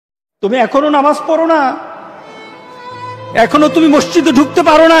তুমি এখনো নামাজ পড়ো না, এখনো তুমি মসজিদে ঢুকতে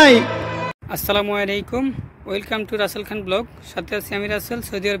পারো নাই। আসসালামু আলাইকুম, welcome to Rasel Khan blog. সাথে আছি আমি রাসেল,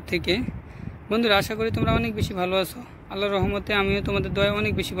 সৌদি আরব থেকে। বন্ধুরা, আশা করি তোমরা অনেক বেশি ভালো আছো। আল্লাহর রহমতে আমিও তোমাদের দয়ায়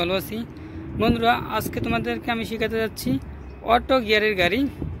অনেক বেশি ভালো আছি। বন্ধুরা, আজকে তোমাদেরকে আমি শেখাতে যাচ্ছি অটো গিয়ারের গাড়ি।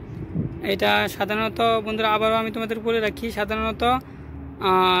 এটা সাধারণত বন্ধুরা আবারও আমি তোমাদের বলে রাখি, সাধারণত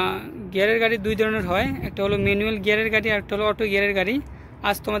গিয়ারের গাড়ি দুই ধরনের হয়। একটা হলো ম্যানুয়াল গিয়ারের গাড়ি আর একটা হলো অটো গিয়ারের গাড়ি।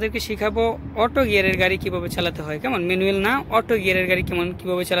 আজ তোমাদেরকে শেখাবো অটো গিয়ারের গাড়ি কীভাবে চালাতে হয়, কেমন? ম্যানুয়াল না, অটো গিয়ারের গাড়ি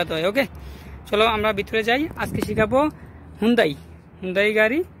কীভাবে চালাতে হয়। ওকে, চলো আমরা ভিতরে যাই। আজকে শেখাবো হুন্দাই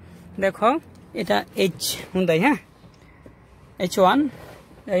গাড়ি। দেখো, এটা হুন্দাই, হ্যাঁ, H1।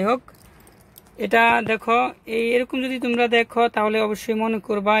 যাই হোক, এটা দেখো, এরকম যদি তোমরা দেখো তাহলে অবশ্যই মনে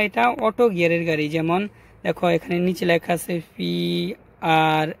করবা এটা অটো গিয়ারের গাড়ি। যেমন দেখো, এখানে নিচে লেখা আছে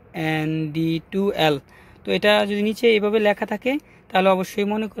PRND2L। তো এটা যদি নিচে এইভাবে লেখা থাকে তাহলে অবশ্যই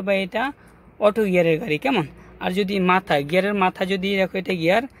মনে করবা এটা অটো গিয়ারের গাড়ি, কেমন? আর যদি গিয়ারের মাথা যদি দেখো, এটা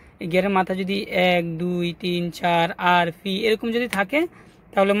গিয়ারের মাথা যদি 1 2 3 4 আর পি এরকম যদি থাকে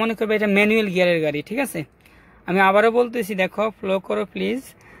তাহলে মনে করবে এটা ম্যানুয়াল গিয়ারের গাড়ি। ঠিক আছে, আমি আবারও বলতেছি, দেখো, ফলো করো প্লিজ।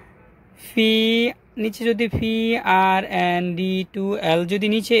 নিচে যদি PRND2L যদি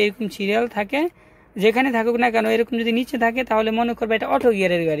নিচে এরকম সিরিয়াল থাকে, যেখানে থাকুক না কেন এরকম যদি নিচে থাকে তাহলে মনে করবে এটা অটো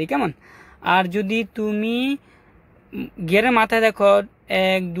গিয়ারের গাড়ি, কেমন? আর যদি তুমি গিয়ারের মাথায় দেখো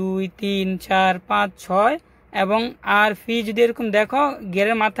 1 2 3 4 5 6 এবং আর ফি যদি এরকম দেখো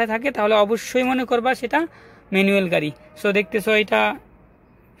গিয়ারের মাথায় থাকে তাহলে অবশ্যই মনে করবা সেটা ম্যানুয়াল গাড়ি। সো দেখতেছো এটা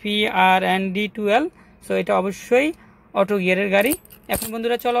PRND2L, সো এটা অবশ্যই অটো গিয়ারের গাড়ি। এখন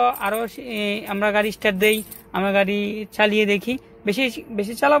বন্ধুরা চলো আরও আমরা গাড়ি স্টার্ট দেই, আমরা গাড়ি চালিয়ে দেখি।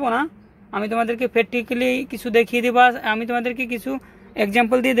 বেশি চালাবো না, আমি তোমাদেরকে প্র্যাকটিক্যালি কিছু দেখিয়ে দেবো। আমি তোমাদেরকে কিছু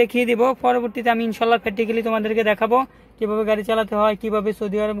এক্সাম্পল দিয়ে দেখিয়ে দেবো। পরবর্তীতে আমি ইনশাল্লাহ প্র্যাকটিক্যালি তোমাদেরকে দেখাবো কীভাবে গাড়ি চালাতে হয়, কীভাবে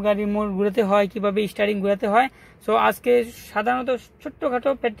সৌদি আরব গাড়ির মোড় ঘুরাতে হয়, কীভাবে স্টারিং ঘুরাতে হয়। সো আজকে সাধারণত ছোট্টখাটো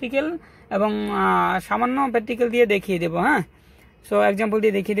প্র্যাকটিক্যাল এবং সামান্য প্র্যাকটিক্যাল দিয়ে দেখিয়ে দেবো। হ্যাঁ, সো এক্সাম্পল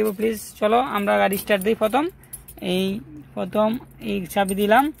দিয়ে দেখিয়ে দেবো। প্লিজ চলো আমরা গাড়ি স্টার্ট দিই। প্রথম এই চাবি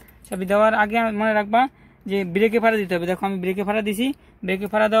দিলাম। চাবি দেওয়ার আগে মনে রাখবা যে ব্রেকে ফাড়া দিতে হবে। দেখো, আমি ব্রেকে ফাড়া দিছি। ব্রেকে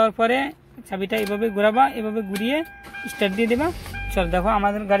ফাড়া দেওয়ার পরে চাবিটা এভাবে ঘোরাবা, এভাবে ঘুরিয়ে স্টার্ট দিয়ে দেবা। চল, দেখো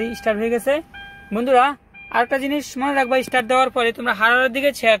আমাদের গাড়ি স্টার্ট হয়ে গেছে। বন্ধুরা, আরেকটা জিনিস মনে রাখবা, স্টার্ট দেওয়ার পরে তোমরা হারার দিকে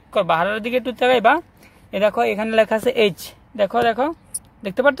চেক করবা, হারার দিকে একটু তাকাইবা। দেখো, এখানে লেখা আছে H। দেখো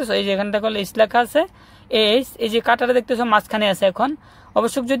দেখতে পারতেছো? এই যে এখানে দেখো H লেখা আছে। এই যে কাঁটাটা দেখতেছো মাঝখানে আছে। এখন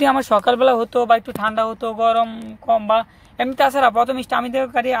অবশ্য যদি আমার সকালবেলা হতো বা একটু ঠান্ডা হতো, গরম কম বা এমনিতে আছে না, প্রথম আমি দেখো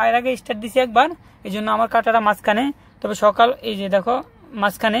গাড়ি এর আগে স্টার্ট দিছি একবার, এই জন্য আমার কাঁটাটা মাঝখানে। তবে এই যে দেখো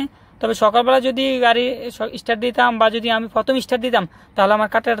মাঝখানে, তবে সকালবেলা যদি গাড়ি স্টার্ট দিতাম বা যদি আমি প্রথম স্টার্ট দিতাম তাহলে আমার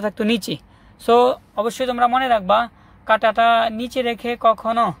কাঁটাটা থাকতো নিচে। সো অবশ্যই তোমরা মনে রাখবা, কাঁটাটা নিচে রেখে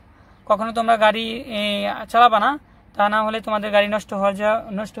কখনো তোমরা গাড়ি চালাবা না, তা না হলে তোমাদের গাড়ি নষ্ট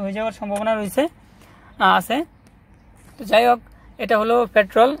হয়ে যাওয়ার সম্ভাবনা আছে। তো যাই হোক, এটা হলো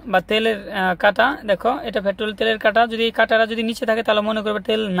পেট্রোল বা তেলের কাঁটা। দেখো, এটা পেট্রোল তেলের কাঁটা। যদি কাঁটাটা যদি নিচে থাকে তাহলে মনে করবে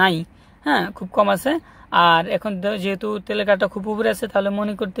তেল নাই, হ্যাঁ, খুব কম আছে। আর এখন যেহেতু তেলের কাঁটা খুব উপরে আছে তাহলে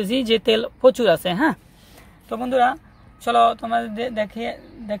মনে করতেছি যে তেল প্রচুর আছে। হ্যাঁ, তো বন্ধুরা চলো তোমাদের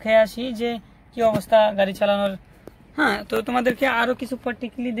দেখে আসি যে কি অবস্থা গাড়ি চালানোর। হ্যাঁ, তো তোমাদেরকে আরও কিছু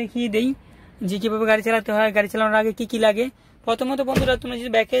পার্টিকুলারলি দেখিয়ে দেই যে কীভাবে গাড়ি চালাতে হয়, গাড়ি চালানোর আগে কি লাগে। প্রথমত বন্ধুরা, তুমি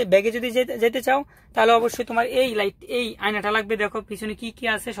যদি ব্যাগে যদি যেতে চাও তাহলে অবশ্যই তোমার এই আয়নাটা লাগবে। দেখো পিছনে কি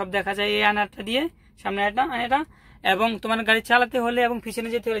আছে সব দেখা যায় এই আয়নাটা দিয়ে, সামনে আয়নাটা। এবং তোমার গাড়ি চালাতে হলে এবং পিছনে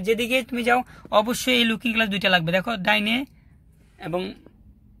যেতে হলে যেদিকে তুমি যাও অবশ্যই এই লুকিং গ্লাস দুইটা লাগবে। দেখো, ডাইনে এবং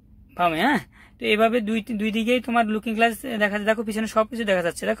বামে। হ্যাঁ, তো এইভাবে দুই দিকেই তোমার লুকিং গ্লাস দেখা যাচ্ছে। দেখো পিছনে সব কিছু দেখা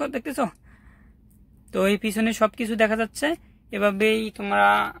যাচ্ছে, দেখো, দেখতেছো? তো এই পিছনে সব কিছু দেখা যাচ্ছে। এভাবেই তোমরা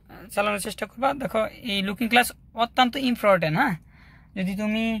চালানোর চেষ্টা করবা। দেখো, এই লুকিং গ্লাস অত্যন্ত ইম্পর্টেন্ট। হ্যাঁ, যদি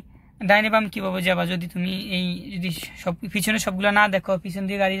তুমি ডাইনে বাম কীভাবে যাবা, যদি তুমি যদি পিছনে সবগুলো না দেখো, পিছন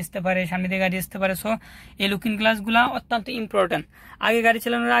দিয়ে গাড়ি আসতে পারে, সামনে দিয়ে গাড়ি আসতে পারে। সো এই লুকিং গ্লাসগুলা অত্যন্ত ইম্পর্টেন্ট। আগে গাড়ি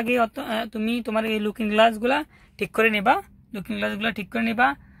চালানোর আগে তুমি তোমার এই লুকিং গ্লাসগুলা ঠিক করে নিবা।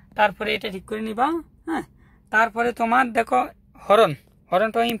 তারপরে এটা ঠিক করে নিবা। হ্যাঁ, তারপরে তোমার দেখো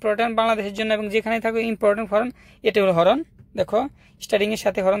হর্নটা ইম্পর্টেন্ট বাংলাদেশের জন্য, এবং যেখানে থাকো ইম্পর্টেন্ট হর্ন। এটা হলো হর্ন। দেখো, স্টার্টিংয়ের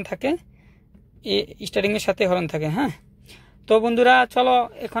সাথে হর্ন থাকে। হ্যাঁ, তো বন্ধুরা চলো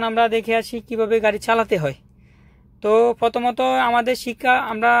এখন আমরা দেখে আসি কিভাবে গাড়ি চালাতে হয়। তো প্রথমত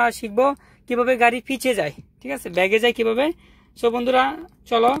আমরা শিখবো কিভাবে গাড়ি পিছে যায়। ঠিক আছে, ব্যাগে যায় কিভাবে। সো বন্ধুরা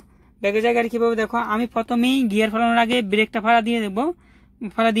চলো, ব্যাগে যায় গাড়ি কিভাবে। দেখো, আমি প্রথমেই গিয়ার ফেলানোর আগে ব্রেকটা ফাড়া দিয়ে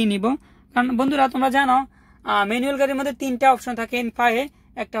নিব। কারণ বন্ধুরা তোমরা জানো, ম্যানুয়াল গাড়ির মধ্যে 3টা অপশন থাকে পায়ে।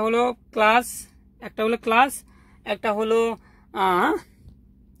 একটা হলো ক্লাস, একটা হলো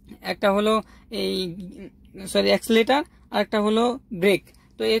একটা হলো এই সরি অ্যাক্সিলারেটর, আর একটা হলো ব্রেক।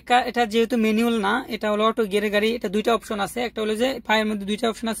 তো এটা যেহেতু ম্যানুয়াল না, এটা হলো অটো গিয়ারের গাড়ি, এটা দুইটা অপশন আছে। একটা হলো যে পায়ের মধ্যে দুইটা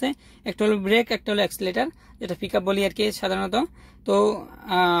অপশন আছে, একটা হলো ব্রেক, একটা হলো অ্যাক্সিলারেটর, যেটা পিক আপ বলি আর কি সাধারণত। তো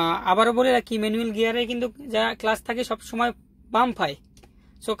আবারও বলে রাখি, ম্যানুয়াল গিয়ারে কিন্তু যা ক্লাস থাকে সব সময় বাম্প হয়।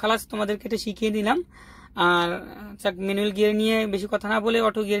 সো ক্লাস তোমাদেরকে এটা শিখিয়ে দিলাম। আর ম্যানুয়াল গিয়ার নিয়ে বেশি কথা না বলে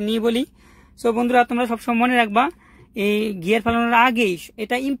অটো গিয়ার নিয়ে বলি। সো বন্ধুরা, তোমরা সবসময় মনে রাখবা এই গিয়ার ফেলানোর আগেই,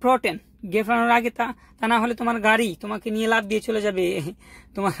 এটা ইম্পর্টেন্ট, গিয়ার ফেলানোর আগে তা না হলে তোমার গাড়ি তোমাকে নিয়ে লাফ দিয়ে চলে যাবে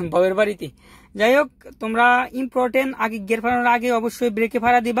তোমার বাবার বাড়িতে। যাই হোক, তোমরা ইম্পর্টেন্ট আগে গিয়ার ফেলানোর আগে অবশ্যই ব্রেকে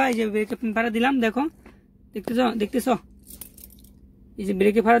ফাড়া দিবা। এই যে ব্রেকে ফাড়া দিলাম, দেখো দেখতেছ, এই যে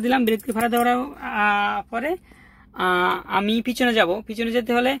ব্রেকে ফাড়া দিলাম। ব্রেকে ফাড়া দেওয়ার পরে আমি পিছনে যাব। পিছনে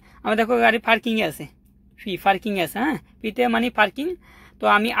যেতে হলে আমার দেখো গাড়ি পার্কিং এ আছে, পার্কিং আছে, হ্যাঁ, পিতে মানে পার্কিং। তো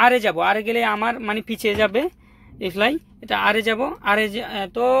আমি আরে যাব, আরে গেলে আমার মানে পিছিয়ে যাবে এফলাই, এটা আরে যাব। আরে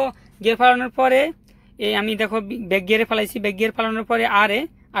তো গিয়ার ফালানোর পরে এই আমি দেখো ব্যাক গিয়ারে ফালাইছি, ব্যাক গিয়ার ফালানোর পরে আরে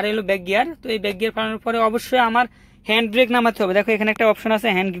হলো ব্যাক গিয়ার। তো এই ব্যাক গিয়ার ফালানোর পরে অবশ্যই আমার হ্যান্ড ব্রেক নামাতে হবে। দেখো এখানে একটা অপশন আছে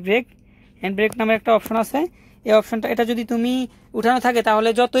হ্যান্ড ব্রেক নামে একটা অপশন আছে। এই অপশনটা এটা যদি তুমি উঠানো থাকে তাহলে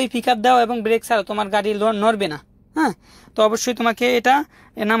যতই পিক আপ দাও এবং ব্রেক ছাড়ো তোমার গাড়ি নড়বে না, হ্যাঁ। তো অবশ্যই তোমাকে এটা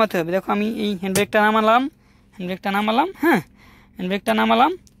নামাতে হবে। দেখো আমি এই হ্যান্ড ব্রেকটা নামালাম, হ্যাঁ, হ্যান্ড ব্রেকটা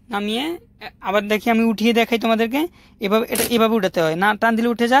নামিয়ে আবার দেখি আমি উঠিয়ে দেখাই তোমাদেরকে। এভাবে উঠাতে হয়, না টান দিলে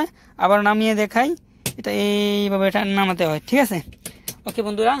উঠে যায়, আবার নামিয়ে দেখাই, এটা এইভাবে এটা নামাতে হয়, ঠিক আছে। ওকে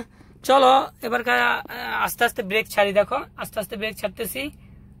বন্ধুরা, চলো এবার আস্তে আস্তে ব্রেক ছাড়ি। দেখো আস্তে আস্তে ব্রেক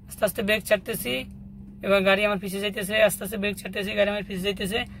ছাড়তেছি, এবার গাড়ি আমার পিছিয়ে যাইতেছে, আস্তে আস্তে ব্রেক ছাড়তেছি, গাড়ি আমার পিছিয়ে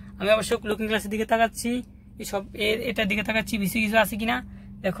যাইতেছে। আমি অবশ্য লুকিং গ্লাসের দিকে তাকাচ্ছি, এইসব এটার দিকে তাকাচ্ছি বেশি কিছু আছে কিনা।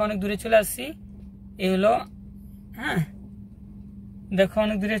 দেখো অনেক দূরে চলে আসছি, এই হলো, হ্যাঁ, দেখো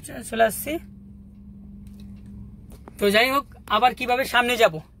অনেক দূরে চলে আসছি। তো যাই হোক, আবার কিভাবে সামনে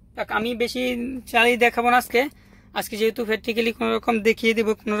যাব, আমি বেশি চালিয়ে দেখাবো না আজকে যেহেতু প্র্যাকটিক্যালি কোনো রকম দেখিয়ে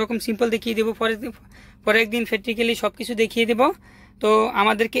দেবো, কোনো রকম সিম্পল দেখিয়ে দেবো, পরে একদিন প্র্যাকটিক্যালি সবকিছু দেখিয়ে দেবো। তো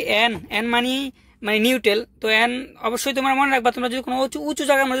আমাদেরকে এন মানে নিউট্রাল। তো এন অবশ্যই তোমার মনে রাখবা, তোমরা যদি কোনো উঁচু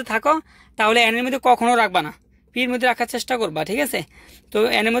জায়গার মধ্যে থাকো তাহলে এনের মধ্যে কখনো রাখবা না, ফ্রির মধ্যে রাখার চেষ্টা করবা, ঠিক আছে। তো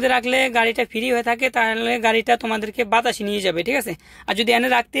এনের মধ্যে রাখলে গাড়িটা ফ্রি হয়ে থাকে, তাহলে গাড়িটা তোমাদেরকে বাতাসে নিয়ে যাবে, ঠিক আছে। আর যদি এনে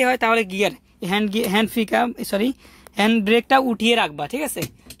রাখতে হয় তাহলে গিয়ার হ্যান্ড ব্রেকটা উঠিয়ে রাখবা, ঠিক আছে।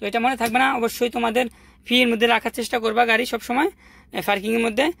 তো এটা মনে থাকবে না, অবশ্যই তোমাদের ফ্রির মধ্যে রাখার চেষ্টা করবা গাড়ি সবসময়, পার্কিং এর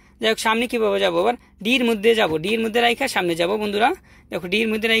মধ্যে। যাই হোক, সামনে কিভাবে যাবো, আবার ডির মধ্যে রাখা সামনে যাবো। বন্ধুরা দেখো, ডির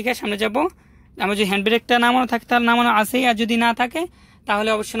মধ্যে রাখা সামনে যাবো। আমার যদি হ্যান্ড ব্রেকটা নামানো থাকে তাহলে নামানো আছেই, আর যদি না থাকে তাহলে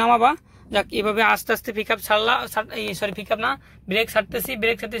অবশ্যই নামাবা। যাক, এভাবে আস্তে আস্তে পিক আপ ব্রেক ছাড়তেছি,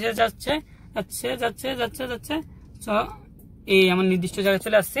 যাচ্ছে। এই আমার নির্দিষ্ট জায়গায়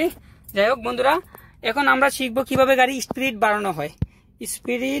চলে আসছি। যাই হোক বন্ধুরা, এখন আমরা শিখবো কিভাবে গাড়ি স্পিড বাড়ানো হয়।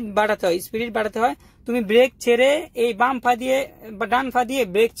 স্পিড বাড়াতে হয়। তুমি ব্রেক ছেড়ে এই বাম পা দিয়ে বা ডান পা দিয়ে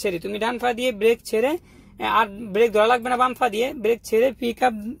ব্রেক ছেড়ে, তুমি ডান পা দিয়ে ব্রেক ছেড়ে, আর ব্রেক ধরা লাগবে না, বাম পা দিয়ে ব্রেক ছেড়ে পিক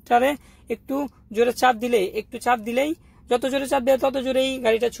আপটারে একটু জোরে চাপ দিলেই, যত জোরে চাপ দেবে তত জোরেই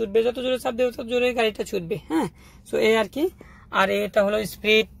গাড়িটা ছুটবে, হ্যাঁ। সো এই আর কি। আর এটা হলো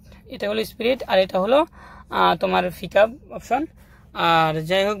স্পিড, আর এটা হলো তোমার পিক আপ অপশন। আর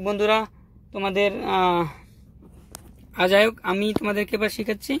যাই হোক বন্ধুরা, আমি তোমাদেরকে এবার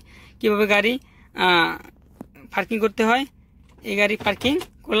শিখাচ্ছি কিভাবে গাড়ি পার্কিং করতে হয়। এই গাড়ি পার্কিং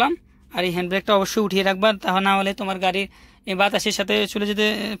করলাম, আর এই হ্যান্ড ব্রেকটা অবশ্যই উঠিয়ে রাখবা, তা না হলে তোমার গাড়ির বাতাসের সাথে চলে যেতে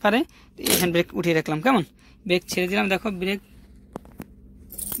পারে। এই হ্যান্ড ব্রেক উঠিয়ে রাখলাম, কেমন। ব্রেক ছেড়ে দিলাম, দেখো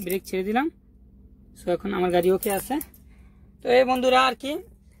ব্রেক ছেড়ে দিলাম। সো এখন আমার গাড়ি ওকে আছে। তো এই বন্ধুরা আর কি,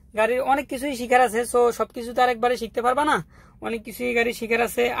 গাড়ির অনেক কিছুই শিখার আছে। সো সবকিছু তো আর একবারে শিখতে পারবা না, অনেক কিছুই গাড়ি শিখার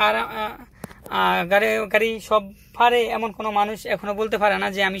আছে। আর গাড়ি সব পারে এমন কোনো মানুষ এখনো বলতে পারে না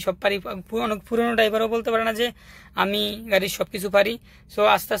যে আমি সব পারি। অনেক পুরনো ড্রাইভারও বলতে পারে না যে আমি গাড়ির সবকিছু পারি। সো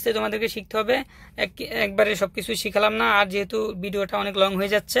আস্তে আস্তে তোমাদেরকে শিখতে হবে, একবারে সবকিছু শিখালাম না। আর যেহেতু ভিডিওটা অনেক লং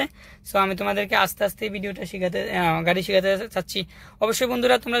হয়ে যাচ্ছে, সো আমি তোমাদেরকে আস্তে আস্তে ভিডিওটা গাড়ি শিখাতে চাচ্ছি। অবশ্যই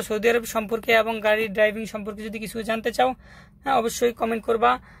বন্ধুরা, তোমরা সৌদি আরব সম্পর্কে এবং গাড়ির ড্রাইভিং সম্পর্কে যদি কিছু জানতে চাও, হ্যাঁ, অবশ্যই কমেন্ট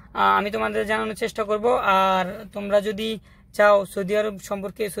করবা, আমি তোমাদের জানানোর চেষ্টা করব। আর তোমরা যদি চাও সৌদি আরব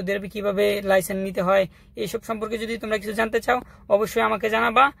সম্পর্কে, সৌদি আরবে কিভাবে লাইসেন্স নিতে হয়, এইসব সম্পর্কে যদি তোমরা কিছু জানতে চাও, অবশ্যই আমাকে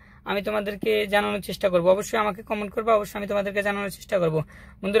জানাবা, আমি তোমাদেরকে জানানোর চেষ্টা করব। অবশ্যই আমাকে কমেন্ট করবা, অবশ্যই আমি তোমাদেরকে জানানোর চেষ্টা করব।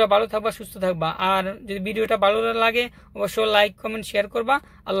 বন্ধুরা ভালো থাকবা, সুস্থ থাকবা। আর যদি ভিডিওটা ভালো লাগে অবশ্যই লাইক, কমেন্ট, শেয়ার করবা।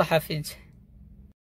 আল্লাহ হাফিজ।